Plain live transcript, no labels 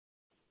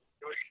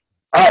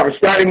right, we're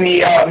starting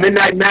the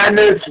Midnight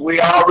Madness. We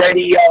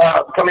already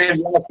coming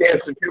in the last day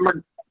of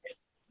September.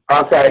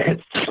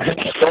 Sorry,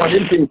 going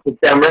into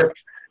September.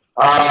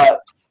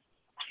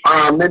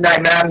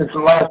 Midnight Madness the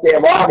last day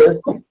of August.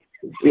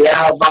 We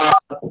have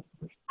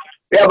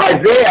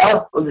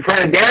Isaiah, who's a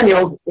friend of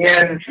Daniel's,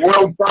 in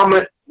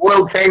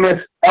world famous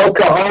El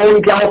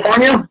Cajon,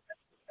 California.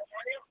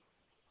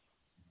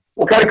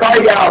 What kind of car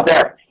you got out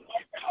there?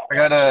 I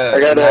got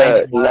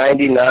a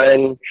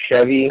 99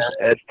 Chevy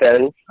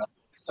S10,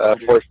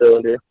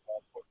 4-cylinder.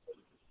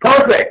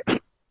 Perfect.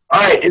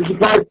 All right, is the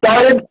car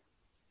started?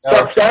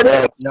 No.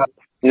 Started?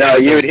 No,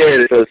 you would hear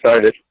it if it was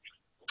started.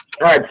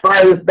 All right,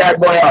 fire this bad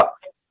boy up.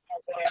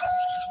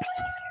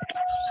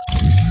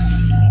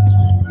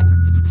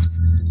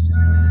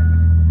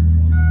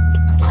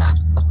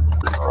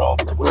 Roll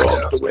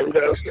the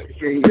window.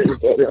 Here you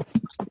go.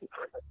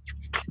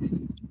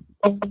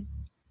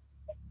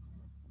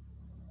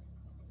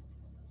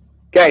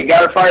 Okay,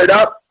 got it fired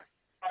up?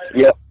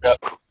 Yep.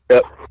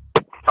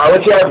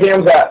 What's your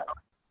RPMs at?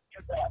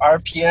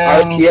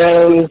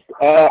 RPMs.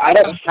 I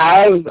don't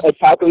have a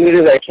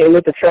tachometer that came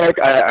with the truck.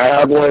 I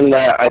have one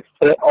that I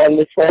put on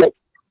the truck,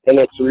 and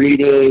it's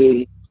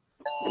reading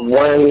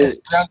around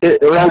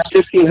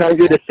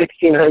 1,500 to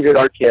 1,600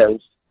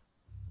 RPMs.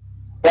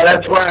 Yeah,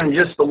 that's running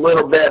just a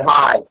little bit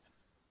high.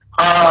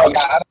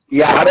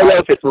 Yeah, I don't know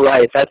if it's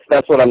right.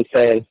 That's what I'm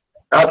saying.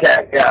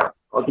 Okay, yeah.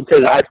 Well,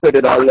 because I put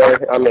it on there,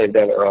 I may have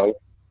done it wrong.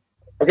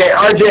 Okay,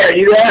 RJ, are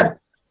you there?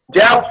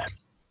 Jeff?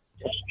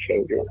 Just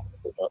change it.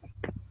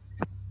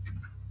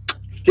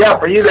 Jeff,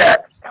 are you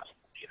there?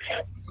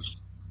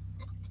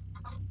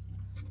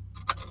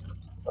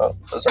 Oh,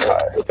 those are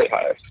higher. A bit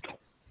higher.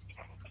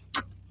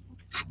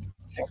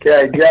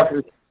 Okay, Jeff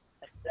is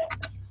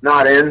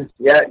not in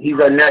yet. He's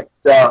our next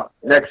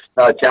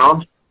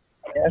challenge.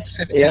 Yeah, it's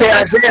 15. Okay,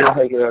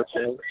 Isaiah.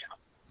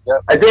 Yep.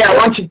 Isaiah, I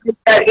want you to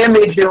take that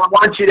image and I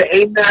want you to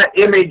aim that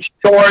image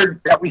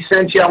that we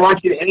sent you. I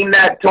want you to aim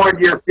that toward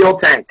your fuel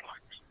tank.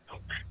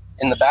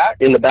 In the back?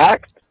 In the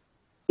back?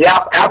 Yeah,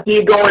 after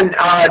you go and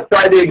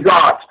try the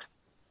exhaust.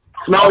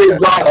 Smell the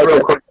exhaust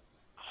real quick.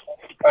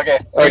 Okay.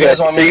 So you guys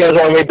want me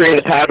to bring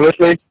the pad with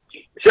me?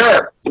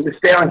 Sure. You can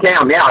stay on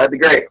cam. Yeah, that'd be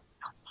great.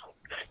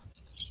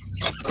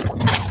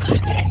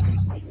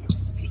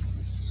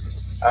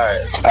 All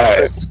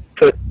right.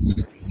 Put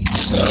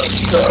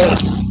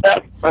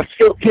my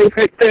fuel tank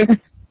right there.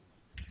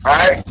 All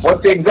right.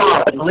 What's the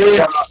exhaust?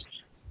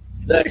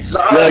 The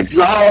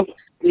exhaust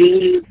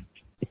is...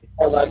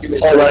 Hold on, give me a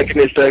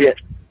second.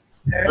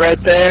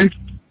 Right there.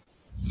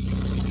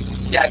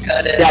 Yeah,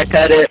 cut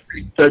it.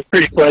 So it's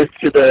pretty close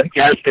to the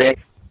gas tank.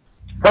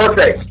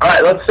 Perfect. All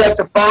right, let's set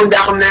the phone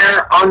down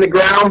there on the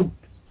ground,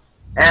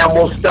 and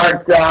we'll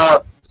start. Yeah,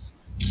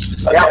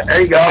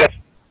 there you go.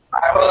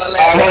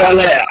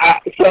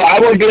 So I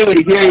won't be able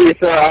to hear you,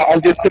 so I'll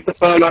just put the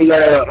phone on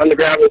the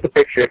ground with the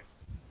picture.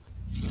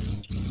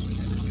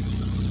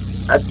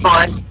 That's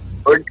fine.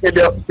 We're going to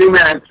do it 2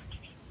 minutes.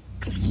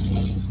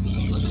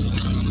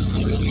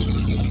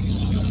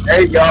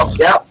 There you go.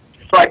 Yep,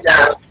 just like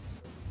that.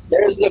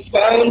 There's the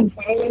phone.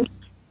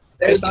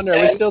 Hey, Thunder,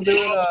 are we still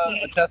doing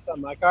a test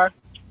on my car?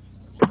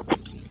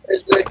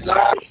 There's the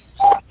exhaust.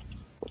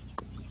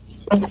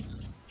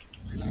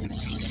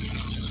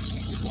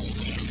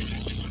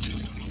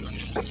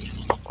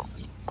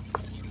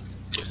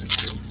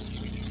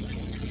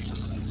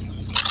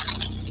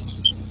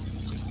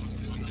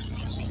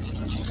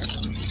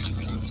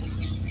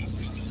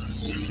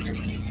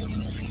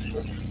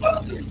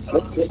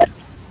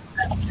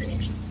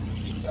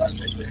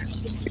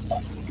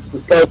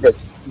 It's perfect.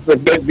 It's a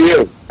good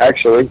view,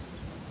 actually.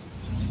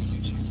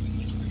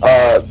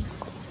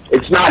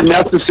 It's not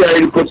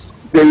necessary to put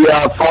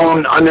the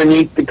phone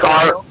underneath the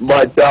car,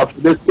 but for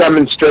this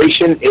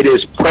demonstration, it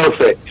is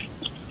perfect.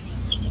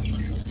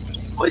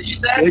 What did you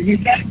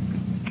say?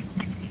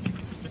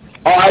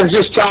 Oh, I was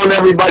just telling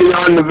everybody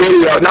on the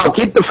video. No,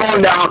 keep the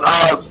phone down.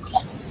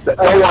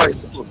 Don't worry.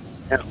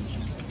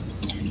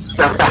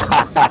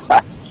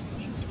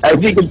 As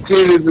you can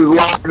see, this is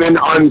live and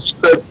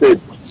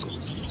unscripted.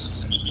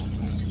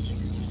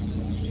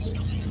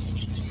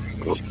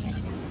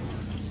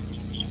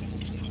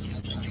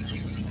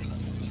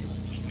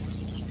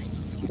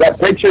 Is that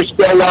picture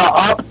still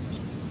up?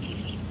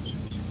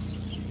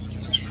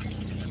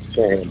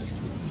 Okay.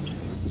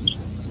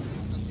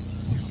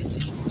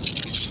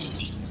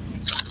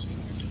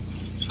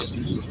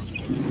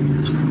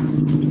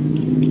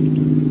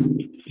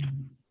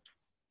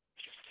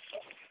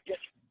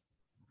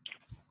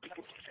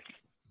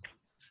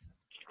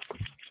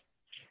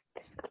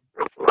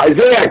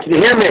 Isaiah, can you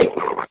hear me?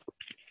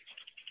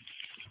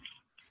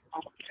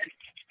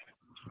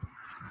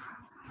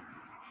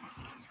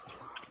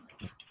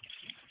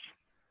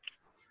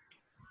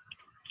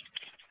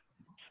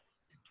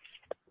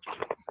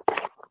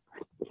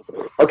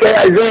 Okay,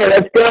 Isaiah,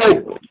 that's good.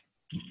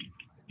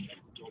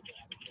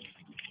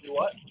 Do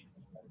what?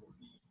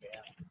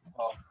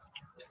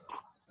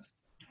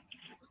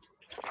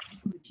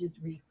 Which is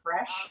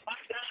refresh.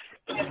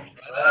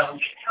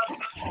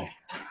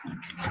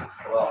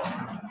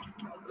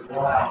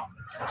 Yeah.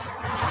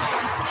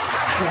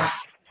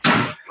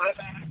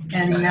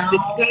 And now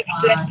hit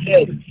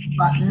the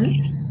button.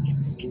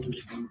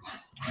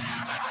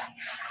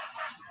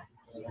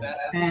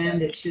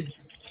 And it should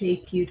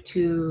take you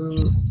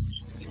to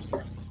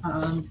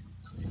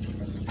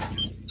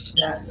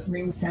that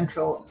Ring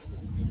Central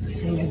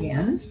thing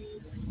again.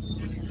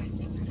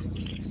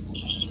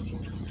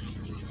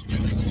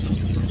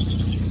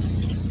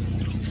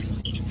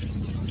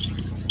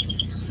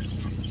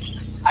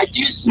 I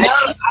do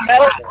smell.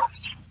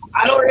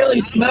 I don't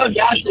really smell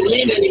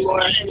gasoline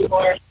anymore.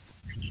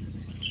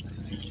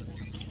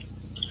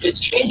 It's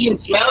changing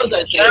smells,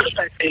 I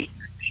think.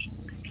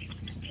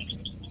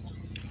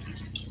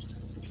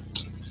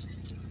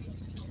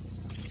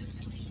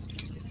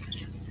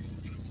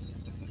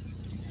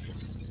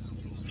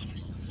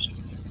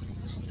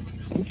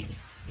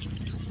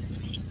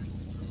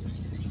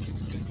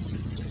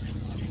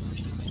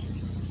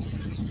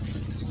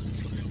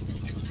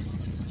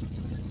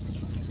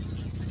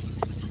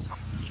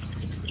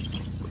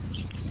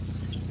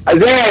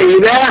 Isaiah, are you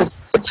there?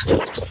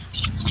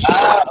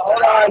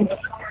 Hold on.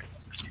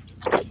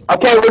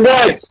 Okay, we're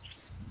good.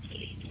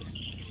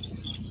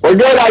 We're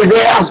good,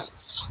 Isaiah.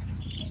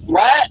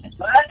 What?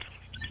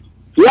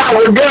 Yeah,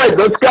 we're good.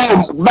 Let's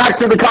go. Back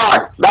to the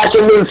car. Back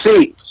into the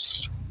seat.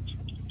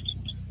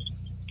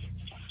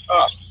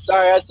 Oh,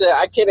 sorry, that's it.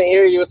 I couldn't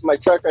hear you with my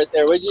truck right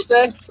there. What'd you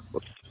say?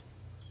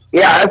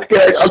 Yeah, that's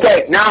good.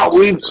 Okay, now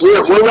we're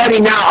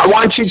ready now. I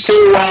want you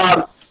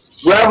to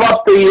rev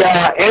up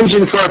the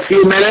engine for a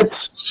few minutes.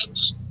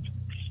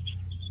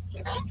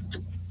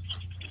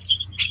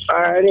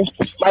 Alrighty.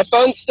 My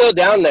phone's still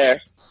down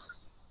there.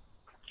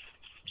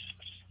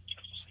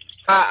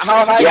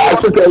 How high? Yeah,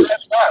 it's okay.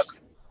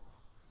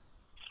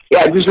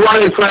 Yeah, just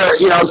run it for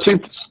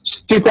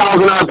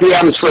 2,000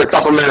 RPMs for a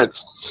couple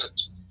minutes.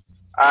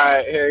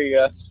 Alright, here you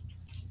go.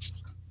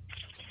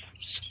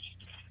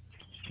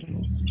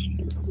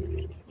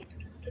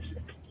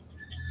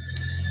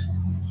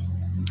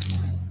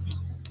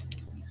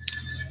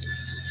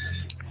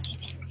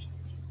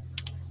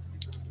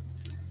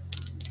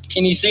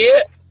 Can you see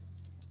it?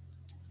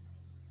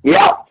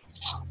 Yeah.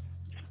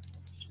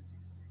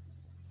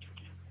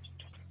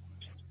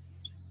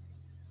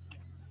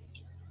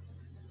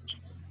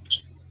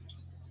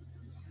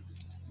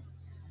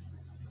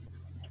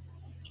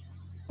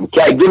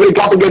 Okay, give it a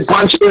couple good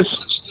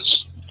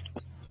punches.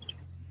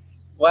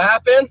 What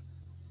happened?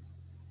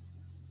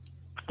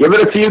 Give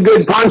it a few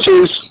good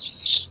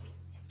punches.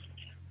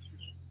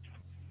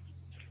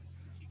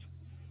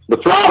 The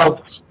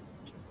throttle.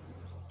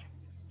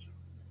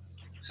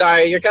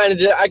 Sorry, you're kind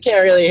of. I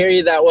can't really hear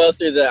you that well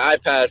through the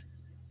iPad.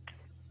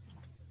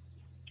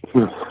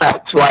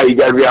 That's why you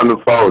got to be on the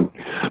phone.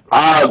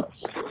 All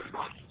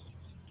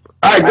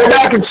right, go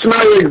back and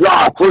smell your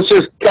exhaust. Let's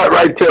just cut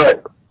right to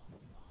it.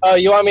 Oh,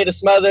 you want me to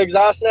smell the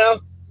exhaust now?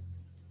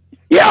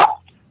 Yeah.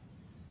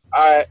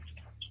 Alright.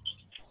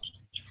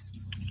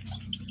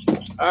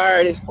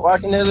 Alrighty,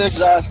 walking to the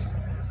exhaust.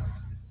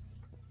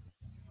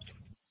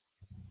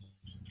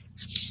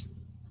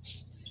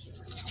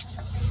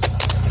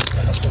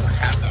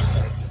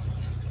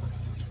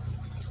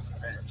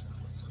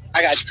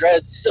 I got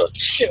dreads, so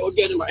shit will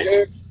get in my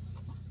hair.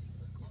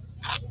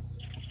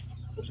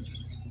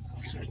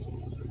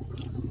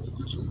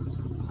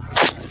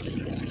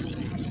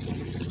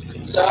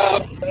 So,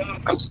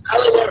 I'm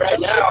smelling it right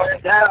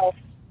now.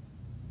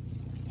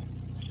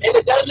 And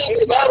it doesn't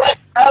smell like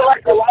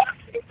a lot of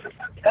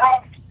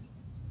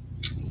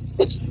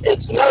things.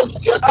 It smells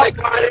just like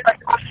hot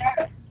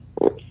air.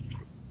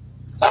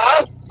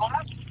 Huh?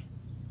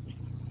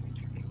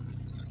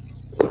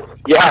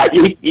 Yeah,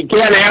 you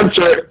can't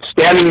answer it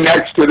standing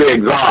next to the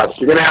exhaust.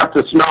 You're going to have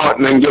to smell it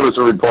and then give us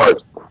a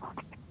report.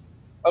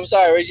 I'm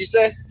sorry, what did you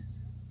say?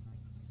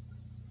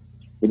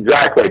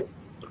 Exactly.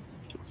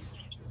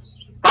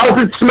 How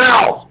does it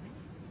smell?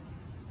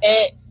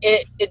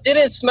 It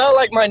didn't smell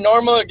like my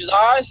normal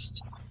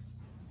exhaust.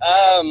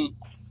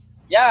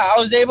 Yeah, I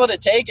was able to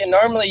take it.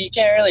 Normally, you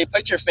can't really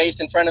put your face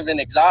in front of an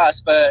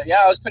exhaust, but yeah,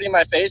 I was putting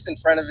my face in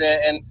front of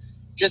it and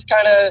just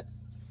kind of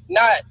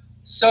not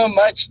so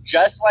much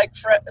just like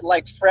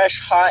fresh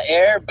hot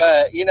air,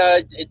 but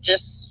it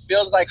just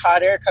feels like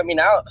hot air coming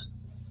out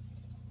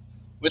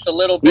with a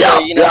little bit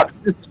of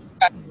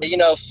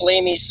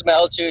flamey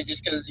smell to it,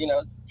 just because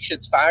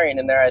shit's firing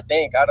in there. I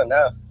think, I don't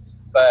know,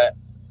 but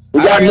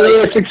we got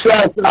another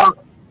success.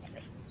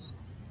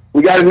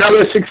 We got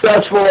another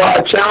successful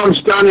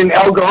challenge done in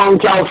El Cajon,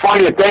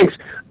 California. Thanks,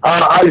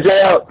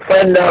 Isaiah,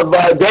 friend of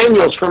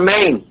Daniel's from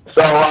Maine.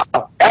 So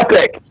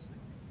epic.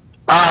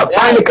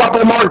 Find a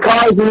couple more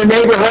cars in the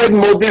neighborhood,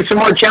 and we'll do some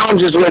more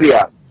challenges with you.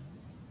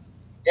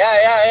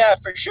 Yeah,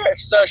 for sure.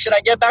 So should I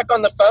get back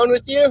on the phone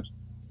with you?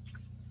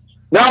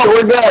 No,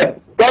 we're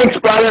good. Thanks,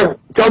 brother.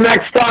 Till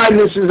next time,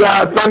 this is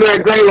Thunder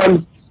at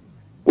Graylind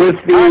with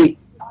the...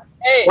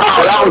 Hey,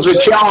 wow, that was a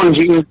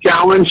challenging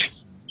challenge.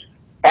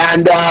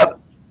 And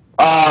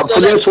for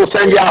this, we'll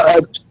send you out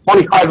a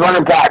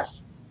 2,500 pack.